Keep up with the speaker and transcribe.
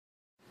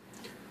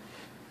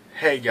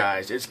Hey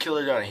guys, it's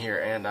Killer Donut here,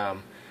 and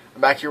I'm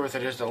back here with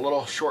just a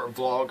little short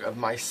vlog of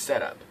my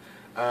setup.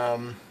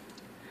 I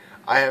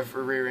have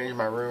rearranged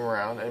my room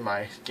around in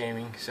my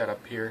gaming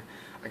setup here.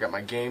 I got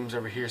my games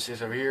over here,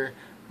 sits over here.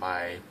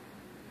 My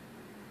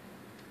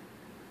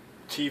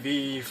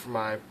TV for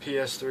my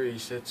PS3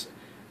 sits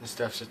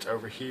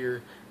over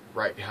here,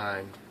 right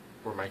behind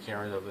where my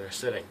camera's over there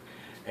sitting.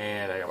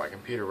 And I got my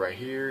computer right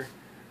here.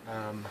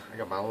 I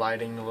got my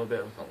lighting a little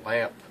bit with a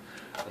lamp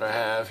that I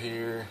have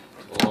here,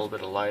 a little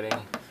bit of lighting.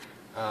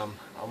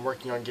 I'm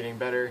working on getting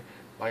better.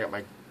 I got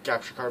my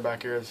capture card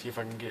back here to see if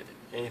I can get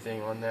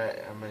anything on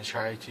that. I'm going to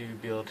try to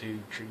be able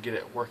to get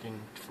it working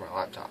for my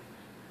laptop,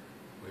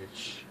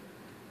 which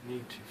I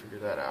need to figure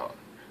that out.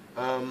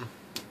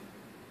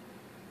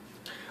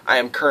 I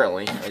am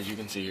currently, as you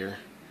can see here,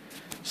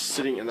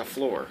 sitting in the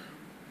floor,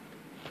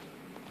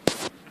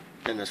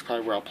 and that's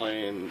probably where I'll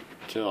play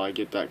until I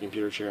get that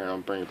computer chair, and I'll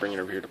bring it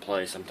over here to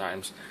play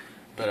sometimes.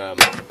 But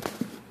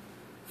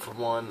for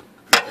one,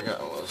 I'm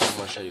going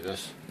to show you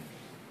this.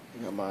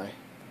 I got my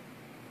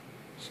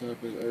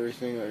setup with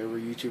everything that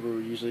every YouTuber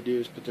would usually do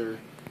is put their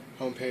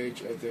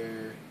homepage of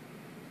their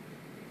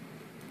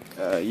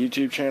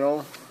YouTube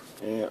channel,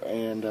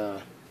 and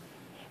I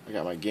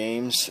got my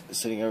games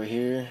sitting over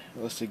here,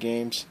 a list of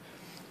games,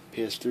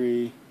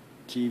 PS3,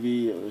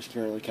 TV, it was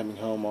currently coming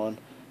home on,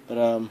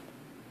 but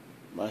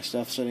my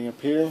stuff sitting up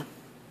here,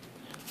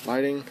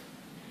 lighting,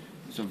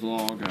 it's a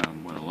vlog,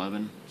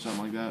 11,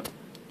 something like that.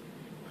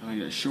 I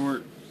got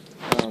short,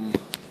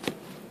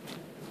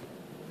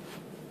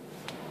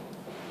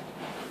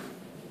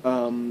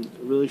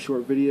 really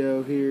short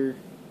video here.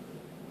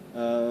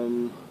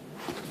 As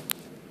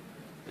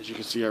you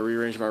can see, I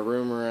rearranged my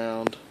room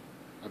around.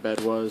 My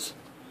bed was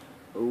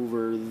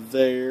over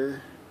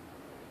there.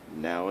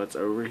 Now it's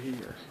over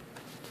here.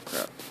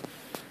 Crap.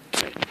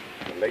 Okay.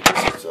 I'll make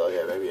this so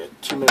yeah, maybe a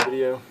 2-minute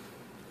video,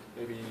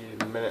 maybe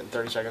a minute and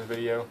 30 seconds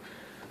video.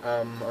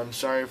 I'm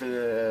sorry for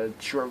the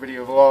short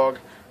video vlog,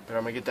 but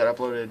I'm gonna get that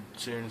uploaded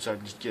soon, so I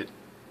just get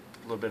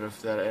a little bit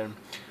of that in.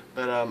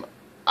 But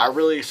I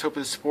really hope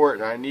the support,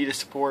 and I need a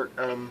support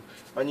on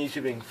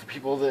YouTube. For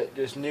people that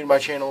just new to my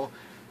channel,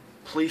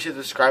 please hit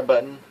the subscribe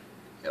button.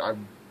 I'd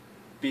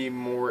be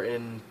more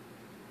in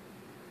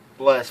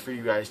blessed for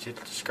you guys to hit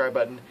the subscribe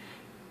button.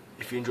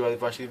 If you enjoy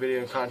watching the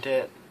video and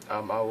content, I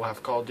will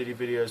have Call of Duty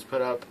videos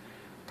put up.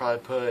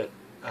 Probably put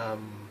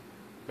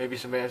maybe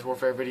some Advanced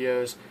Warfare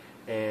videos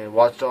and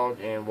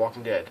Watchdog and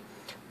Walking Dead.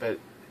 But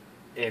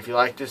if you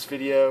like this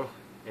video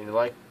and you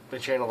like the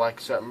channel, like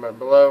something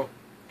below.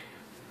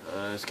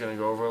 It's going to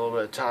go over a little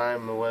bit of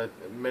time and what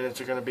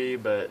minutes are going to be,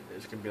 but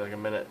it's going to be like a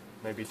minute,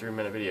 maybe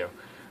 3-minute video.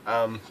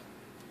 Hit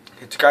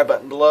the subscribe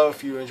button below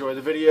if you enjoyed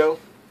the video.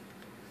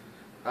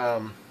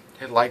 Hit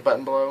the like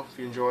button below if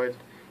you enjoyed.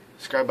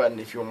 Subscribe button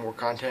if you want more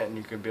content, and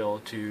you can be able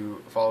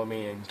to follow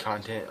me and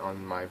content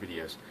on my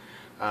videos.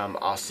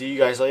 I'll see you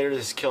guys later.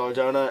 This is Killer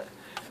Donut.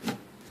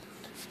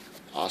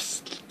 I'll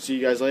see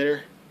you guys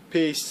later.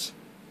 Peace.